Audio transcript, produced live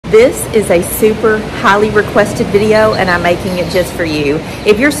This is a super highly requested video and I'm making it just for you.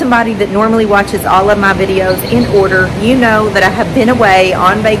 If you're somebody that normally watches all of my videos in order, you know that I have been away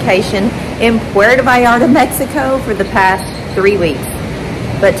on vacation in Puerto Vallarta, Mexico for the past 3 weeks.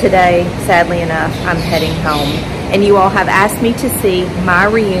 But today, sadly enough, I'm heading home. And you all have asked me to see my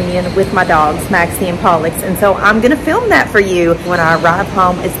reunion with my dogs, Maxxie and Pollux. And so I'm gonna film that for you. When I arrive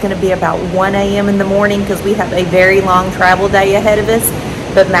home, it's gonna be about 1 a.m. in the morning because we have a very long travel day ahead of us.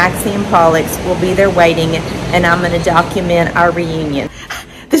 But Maxxie and Pollux will be there waiting and I'm gonna document our reunion.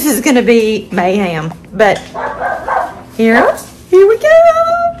 This is gonna be mayhem, but here we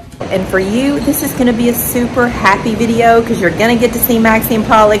go. And for you, this is gonna be a super happy video because you're gonna get to see Maxxie and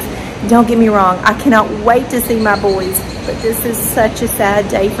Pollux. Don't get me wrong, I cannot wait to see my boys, but this is such a sad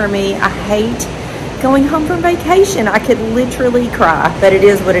day for me. I hate going home from vacation. I could literally cry, but it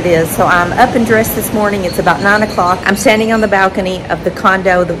is what it is. So I'm up and dressed this morning. It's about 9 o'clock. I'm standing on the balcony of the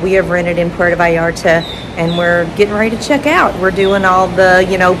condo that we have rented in Puerto Vallarta, and we're getting ready to check out. We're doing all the,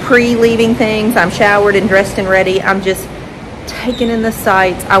 pre-leaving things. I'm showered and dressed and ready. I'm just taking in the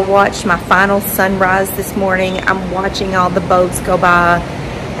sights. I watched my final sunrise this morning. I'm watching all the boats go by.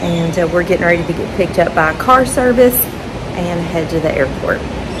 And we're getting ready to get picked up by a car service and head to the airport.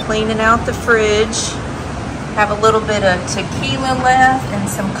 Cleaning out the fridge. Have a little bit of tequila left and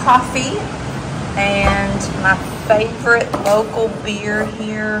some coffee. And my favorite local beer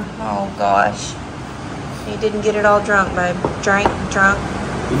here. Oh gosh. You didn't get it all drunk, babe. Drunk.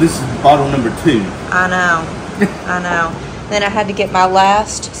 Well, this is bottle number 2. I know. I know. Then I had to get my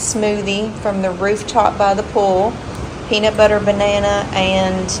last smoothie from the rooftop by the pool. Peanut butter, banana,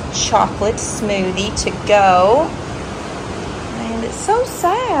 and chocolate smoothie to go. And it's so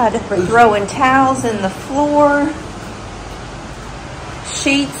sad. We're throwing towels in the floor,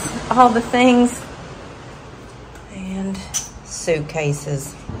 sheets, all the things, and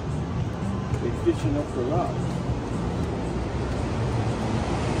suitcases. They're fishing up for rocks.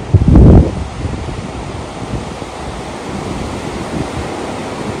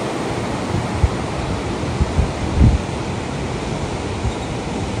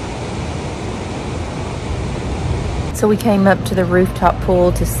 So we came up to the rooftop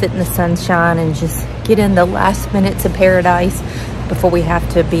pool to sit in the sunshine and just get in the last minutes of paradise before we have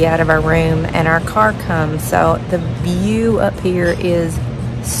to be out of our room and our car comes. So the view up here is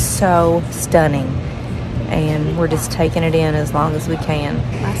so stunning and we're just taking it in as long as we can.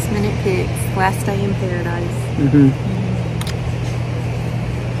 Last minute pics, last day in paradise.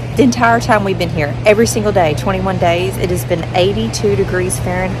 The entire time we've been here, every single day, 21 days, it has been 82 degrees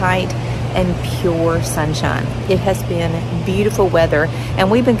Fahrenheit and pure sunshine. It has been beautiful weather,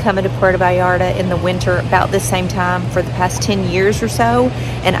 and we've been coming to Puerto Vallarta in the winter about the same time for the past 10 years or so,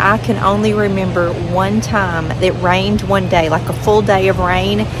 and I can only remember one time it rained one day, like a full day of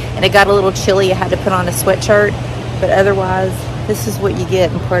rain, and it got a little chilly. I had to put on a sweatshirt, but otherwise this is what you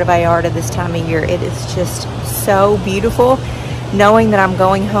get in Puerto Vallarta this time of year. It is just so beautiful. Knowing that I'm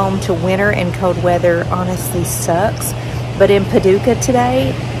going home to winter and cold weather honestly sucks, but in Paducah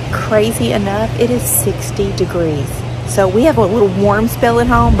today, crazy enough, it is 60 degrees. So we have a little warm spell at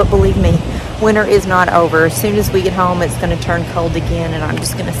home, but believe me, winter is not over. As soon as we get home, it's going to turn cold again, and I'm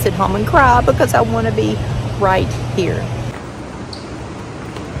just going to sit home and cry because I want to be right here.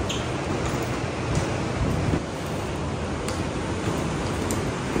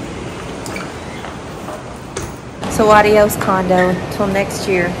 So adios, condo. Till next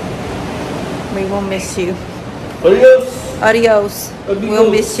year. We will miss you. Adios. Adios. Amigos. We'll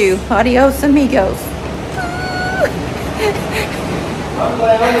miss you. Adios, amigos.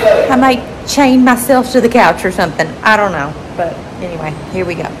 I might chain myself to the couch or something. I don't know. But anyway, here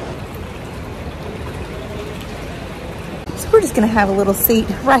we go. So we're just going to have a little seat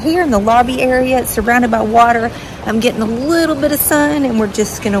right here in the lobby area. It's surrounded by water. I'm getting a little bit of sun, and we're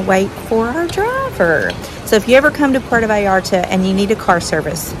just going to wait for our driver. So if you ever come to Puerto Vallarta and you need a car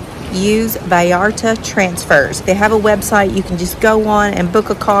service, use Vallarta Transfers. They have a website. You can just go on and book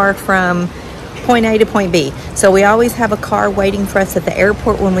a car from point A to point B. So we always have a car waiting for us at the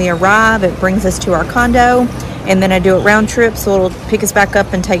airport when we arrive. It brings us to our condo, and then I do a round trip, so it'll pick us back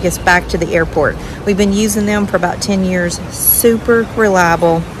up and take us back to the airport. We've been using them for about 10 years. Super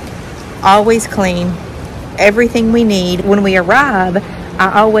reliable, always clean, everything we need. When we arrive,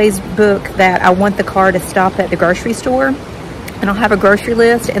 I always book that I want the car to stop at the grocery store, and I'll have a grocery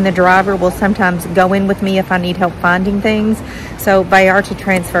list, and the driver will sometimes go in with me if I need help finding things. So Vallarta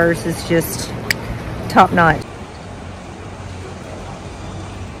Transfers is just top notch.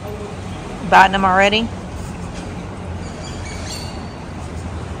 Biting them already?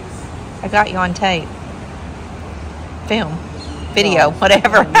 I got you on tape. Film. video,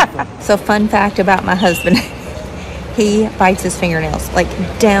 whatever. So fun fact about my husband, he bites his fingernails like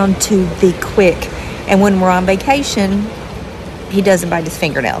down to the quick. And when we're on vacation, he doesn't bite his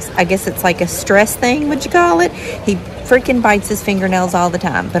fingernails. I guess it's like a stress thing, would you call it? He freaking bites his fingernails all the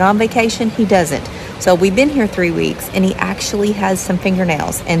time, but on vacation he doesn't. So we've been here 3 weeks and he actually has some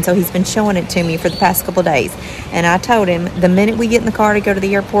fingernails, and so he's been showing it to me for the past couple days. And I told him the minute we get in the car to go to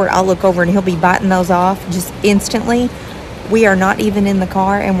the airport, I'll look over and he'll be biting those off just instantly. We are not even in the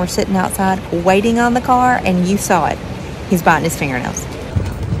car and we're sitting outside waiting on the car, and you saw it. He's biting his fingernails.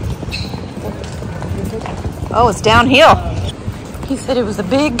 Oh, it's downhill. He said it was a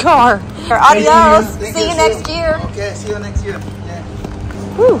big car. Adios. See you next year. Okay, see you next year. Yeah.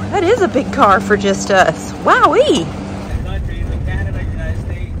 Whew, that is a big car for just us. Wowee. Countries in Canada, United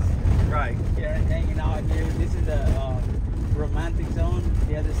States. Right. Here hanging out here. This is the romantic zone.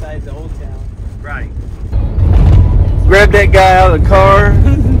 The other side is the old town. Right. Grabbed that guy out of the car,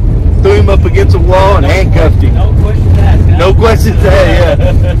 threw him up against a wall, and handcuffed him. No questions asked. Huh? No questions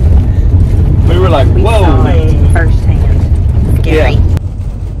asked, yeah. We were like, We whoa. saw it firsthand. Scary. Yeah.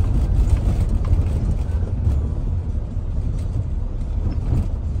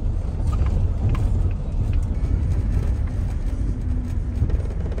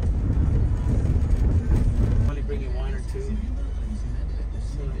 Only bringing one or two.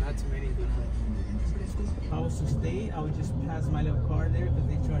 So not too many people. If I was to stay, I would just pass my little car there because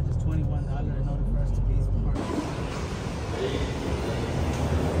they charge us $21 in order for us to be parked.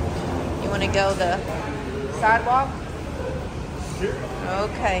 You want to go the sidewalk?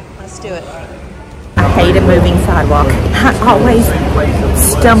 Okay, let's do it. I hate a moving sidewalk. I always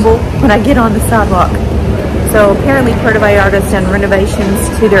stumble when I get on the sidewalk. So apparently Puerto Vallarta's done renovations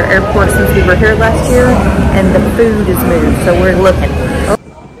to their airport since we were here last year, and the food is moved, so we're looking.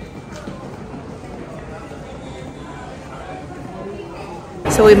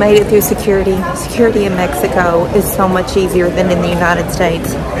 So we made it through security. Security in Mexico is so much easier than in the United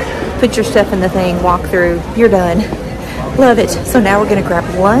States. Put your stuff in the thing, walk through, you're done. Love it. So now we're gonna grab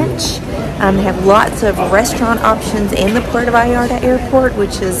lunch. They have lots of restaurant options in the Puerto Vallarta airport,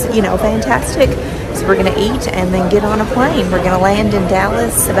 which is, you know, fantastic. So we're gonna eat and then get on a plane. We're gonna land in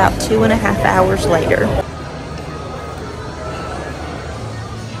Dallas about 2.5 hours later.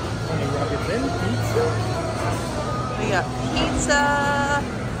 We got pizza,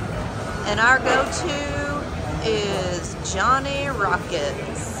 and our go-to is Johnny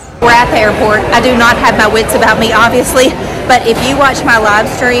Rockets. We're at the airport. I do not have my wits about me, obviously, but if you watch my live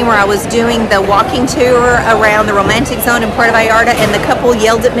stream where I was doing the walking tour around the romantic zone in Puerto Vallarta and the couple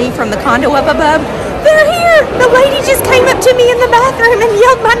yelled at me from the condo up above, they're here! The lady just came up to me in the bathroom and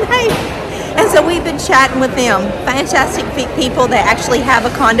yelled my name. And so we've been chatting with them. Fantastic people. They actually have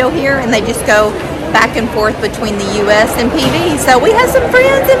a condo here and they just go back and forth between the US and PV. So we have some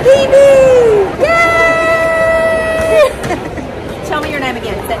friends in PV! Yay! Tell me your name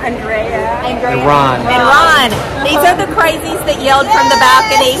again. Is that Andrea? And Ron. And Ron. These are the crazies that yelled from the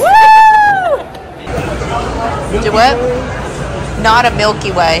balcony. Woo! Do what? Not a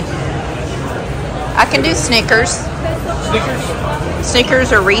Milky Way. I can do Snickers.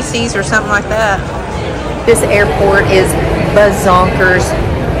 Snickers or Reese's or something like that. This airport is bazonkers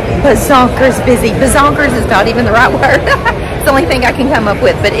busy. Bazonkers is not even the right word. It's the only thing I can come up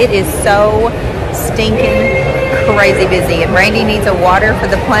with, but it is so stinking crazy busy. And Randy needs a water for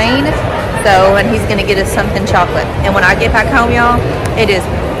the plane, and he's gonna get us something chocolate. And when I get back home, y'all, it is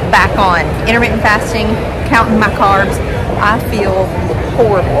back on. Intermittent fasting, counting my carbs. I feel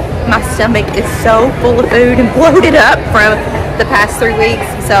horrible. My stomach is so full of food and bloated up from the past 3 weeks.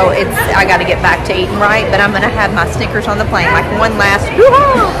 So I gotta get back to eating right, but I'm gonna have my Snickers on the plane, like one last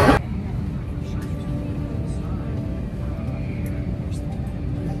woo-hoo!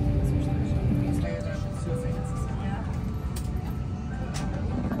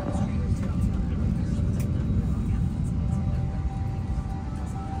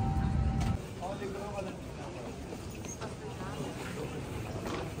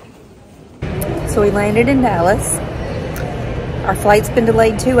 So we landed in Dallas. Our flight's been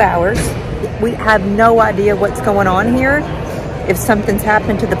delayed 2 hours. We have no idea what's going on here, if something's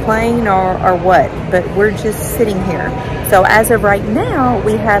happened to the plane or what, but we're just sitting here. So as of right now,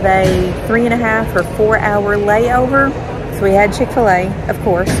 we have a 3.5 or 4 hour layover. So we had Chick-fil-A, of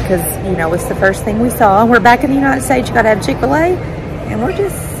course, because, you know, it's the first thing we saw. We're back in the United States, you gotta have Chick-fil-A. And we're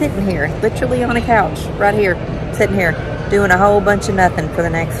just sitting here, literally on a couch, right here, sitting here, doing a whole bunch of nothing for the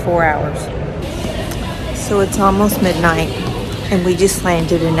next 4 hours. So it's almost midnight and we just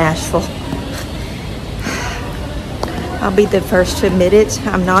landed in Nashville. I'll be the first to admit it.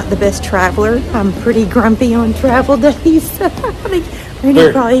 I'm not the best traveler. I'm pretty grumpy on travel days. I think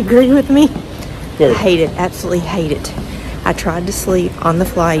Randy probably agree with me. I hate it, absolutely hate it. I tried to sleep on the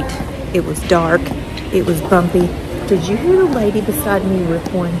flight. It was dark. It was bumpy. Did you hear the lady beside me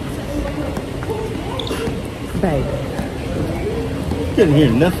rip one? Babe. Couldn't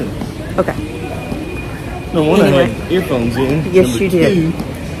hear nothing. Okay. No wonder I had earphones in. Yes, you did.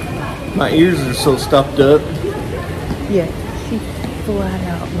 My ears are so stopped up. Yeah, she flat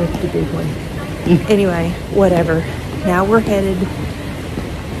out ripped the big one. Anyway, whatever. Now we're headed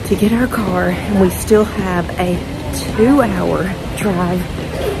to get our car, and we still have a 2-hour drive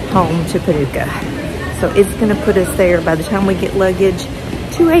home to Paducah. So it's gonna put us there by the time we get luggage.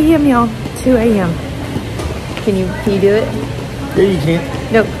 2 a.m. y'all, 2 a.m. Can you do it? Yeah, you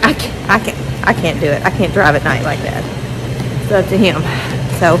can. No, I can't do it. I can't drive at night like that. It's up to him.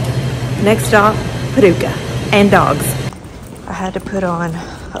 So next stop, Paducah and dogs. I had to put on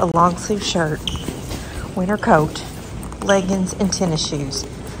a long sleeve shirt, winter coat, leggings, and tennis shoes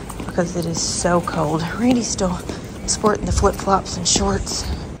because it is so cold. Randy's still sporting the flip-flops and shorts.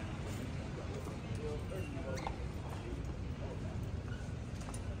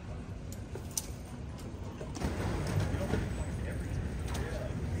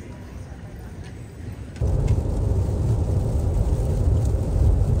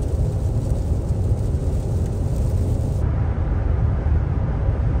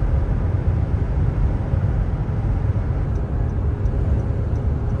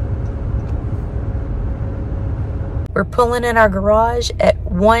 We're pulling in our garage at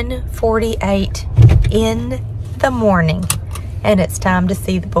 1:48 in the morning, and it's time to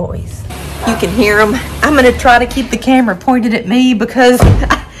see the boys. You can hear them. I'm gonna try to keep the camera pointed at me because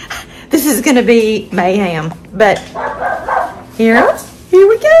this is gonna be mayhem. But here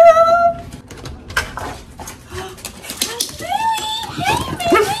we go.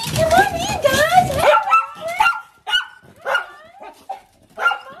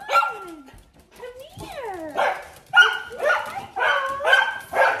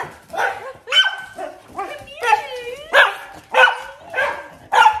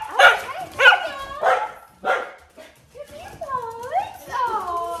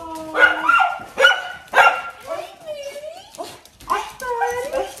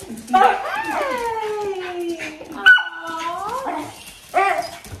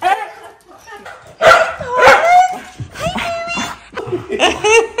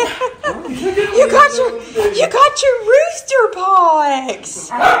 You got your rooster Pollux.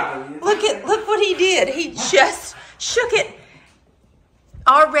 Look what he did. He just shook it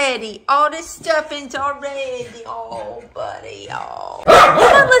already. All this stuffing's already. Oh, buddy. Oh. Come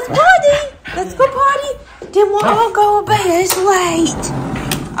on, let's party. Let's go party. Then we'll all go to bed. It's late.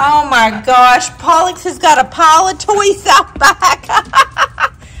 Oh my gosh. Pollux has got a pile of toys out back.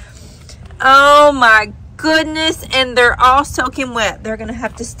 Oh my goodness. And they're all soaking wet. They're going to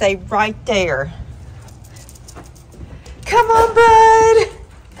have to stay right there. Come on, bud.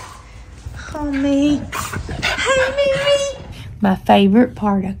 Oh, me. Hey, Mimi. My favorite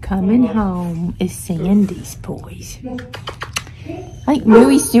part of coming home is seeing these boys. I think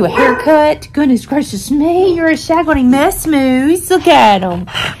Mooey's do a haircut. Goodness gracious me. You're a shaggly mess, Moose. Look at him.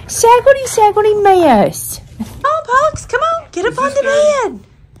 Shaggly mess. Oh, Pollux, come on. Get up on the bed.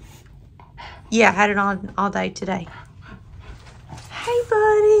 Yeah, I had it on all day today. Hey,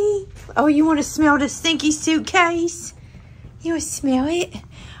 buddy. Oh, you want to smell the stinky suitcase? You want to smell it?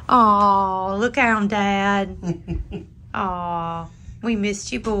 Oh, look at him, Dad. Oh, we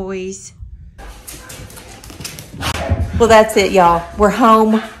missed you, boys. Well, that's it, y'all. We're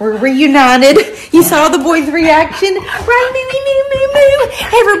home. We're reunited. You saw the boys' reaction. Right,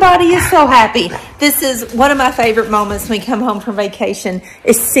 moo. Everybody is so happy. This is one of my favorite moments when we come home from vacation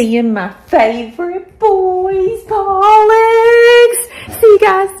is seeing my favorite boys, Pollux. See you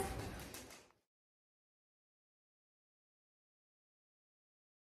guys.